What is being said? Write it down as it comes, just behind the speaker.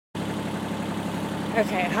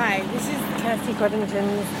Okay, hi, this is Kirsty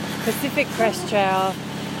Coddington's Pacific Crest Trail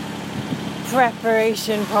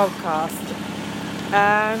preparation podcast.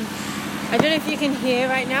 I don't know if you can hear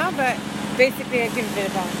right now, but basically I'll give a bit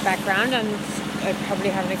of background, and I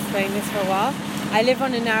probably haven't explained this for a while. I live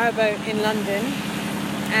on a narrowboat in London,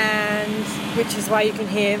 and which is why you can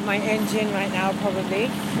hear my engine right now probably.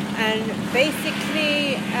 And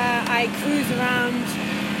basically I cruise around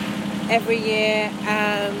every year,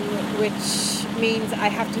 which means I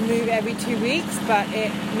have to move every 2 weeks, but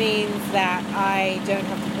it means that I don't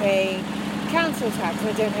have to pay council tax,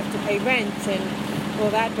 I don't have to pay rent and all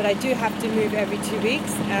that, but I do have to move every 2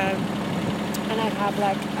 weeks, and I have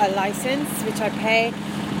like a license which I pay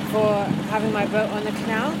for having my boat on the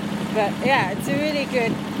canal. But yeah, it's a really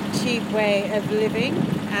good, cheap way of living,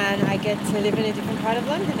 and I get to live in a different part of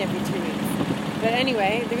London every 2 weeks. But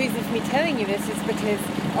anyway, the reason for me telling you this is because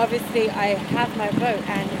obviously I have my boat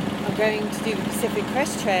and I'm going to do the Pacific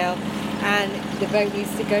Crest Trail, and the boat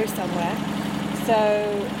needs to go somewhere. So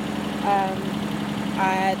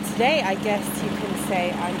today, I guess you can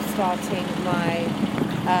say I'm starting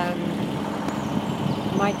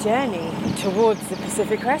my journey towards the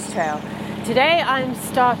Pacific Crest Trail. Today I'm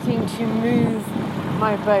starting to move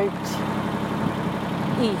my boat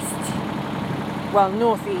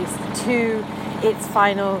northeast to its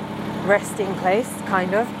final resting place,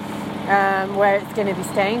 kind of, where it's going to be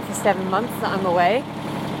staying for 7 months that I'm away.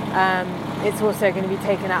 It's also going to be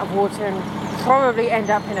taken out of water and probably end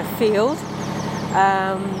up in a field,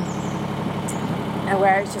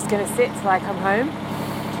 where it's just going to sit till I come home.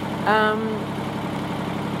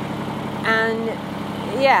 And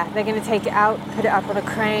yeah, they're going to take it out, put it up on a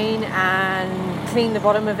crane and clean the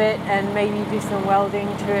bottom of it and maybe do some welding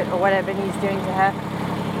to it or whatever needs doing to her.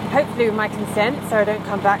 Hopefully with my consent, so I don't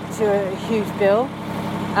come back to a huge bill.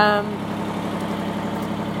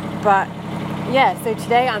 But yeah, so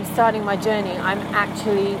today I'm starting my journey. I'm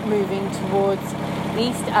actually moving towards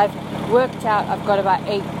east. I've worked out I've got about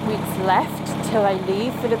 8 weeks left till I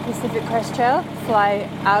leave for the Pacific Crest Trail, fly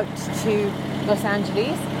out to Los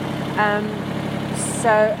Angeles.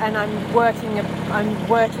 And I'm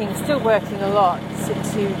still working a lot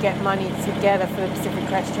to get money together for the Pacific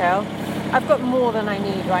Crest Trail. I've got more than I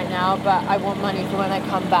need right now, but I want money for when I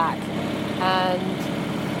come back, and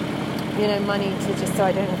money to just so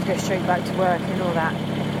I don't have to go straight back to work and all that,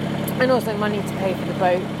 and also money to pay for the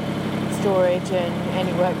boat storage and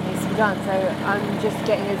any work that needs to be done. So I'm just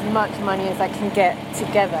getting as much money as I can get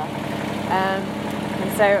together, and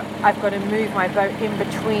so I've got to move my boat in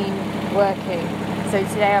between working. So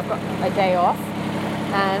today I've got a day off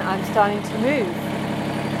and I'm starting to move.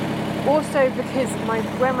 Also because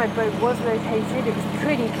where my boat was located, it was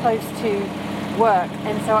pretty close to work,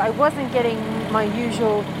 and so I wasn't getting my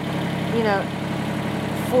usual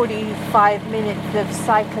 45 minutes of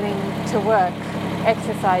cycling to work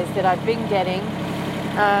exercise that I've been getting.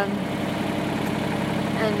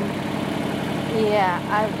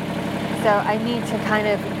 So I need to kind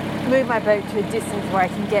of move my boat to a distance where I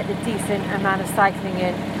can get a decent amount of cycling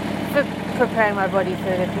in for preparing my body for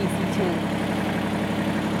the PCT.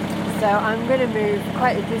 So I'm going to move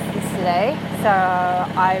quite a distance today, so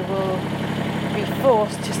I will be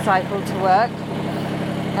forced to cycle to work.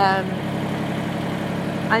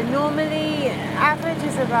 I normally average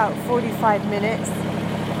is about 45 minutes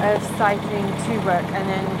of cycling to work and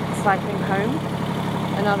then cycling home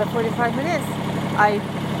another 45 minutes.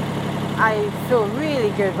 I feel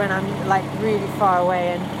really good when I'm like really far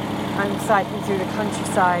away and I'm cycling through the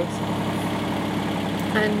countryside,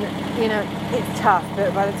 and it's tough,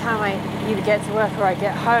 but by the time I either get to work or I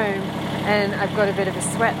get home and I've got a bit of a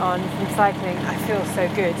sweat on from cycling, I feel so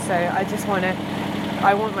good. So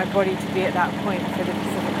I want my body to be at that point for the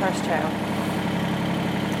Pacific Crest Trail.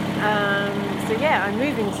 So yeah, I'm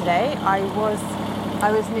moving today. I was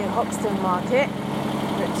near Hoxton Market,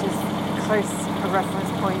 which is close a reference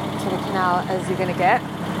point to the canal as you're going to get.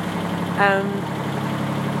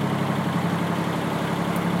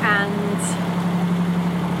 And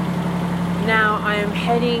now I am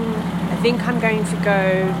heading, I think I'm going to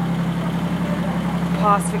go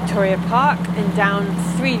past Victoria Park and down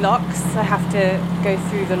 3 locks. I have to go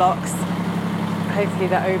through the locks. Hopefully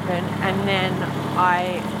they're open. And then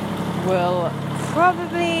I will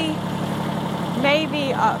probably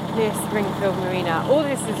maybe up near Springfield Marina. All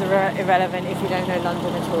this is irrelevant if you don't know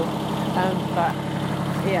London at all. But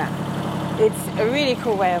yeah, it's a really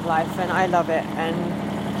cool way of life and I love it. And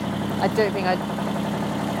I don't think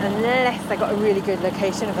unless I got a really good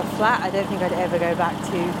location of a flat, I don't think I'd ever go back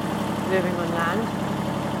to living on land.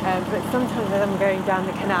 But sometimes as I'm going down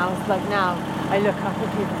the canals, like now, I look up at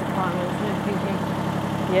people's apartments and I'm thinking,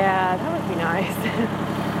 Yeah, that would be nice.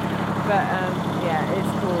 But yeah,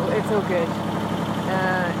 it's cool. It's all good.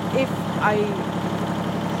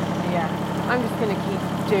 I'm just going to keep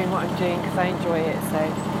doing what I'm doing because I enjoy it. So,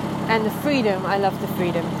 and the freedom, I love the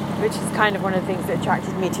freedom, which is kind of one of the things that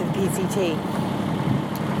attracted me to the PCT.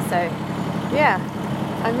 So, yeah,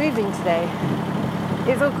 I'm moving today.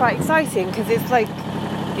 It's all quite exciting because it's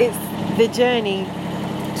the journey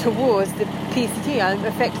towards the PCT. I'm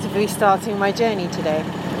effectively starting my journey today.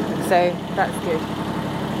 So that's good.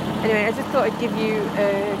 Anyway, I just thought I'd give you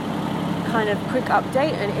a kind of quick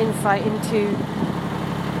update and insight into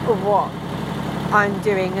what I'm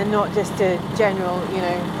doing, and not just a general,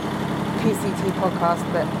 PCT podcast,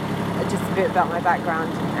 but just a bit about my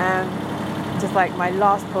background. Just like my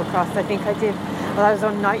last podcast, I think I did while I was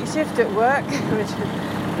on night shift at work, which,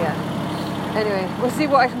 yeah. Anyway, we'll see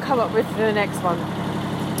what I can come up with for the next one.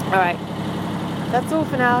 All right, that's all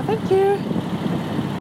for now. Thank you.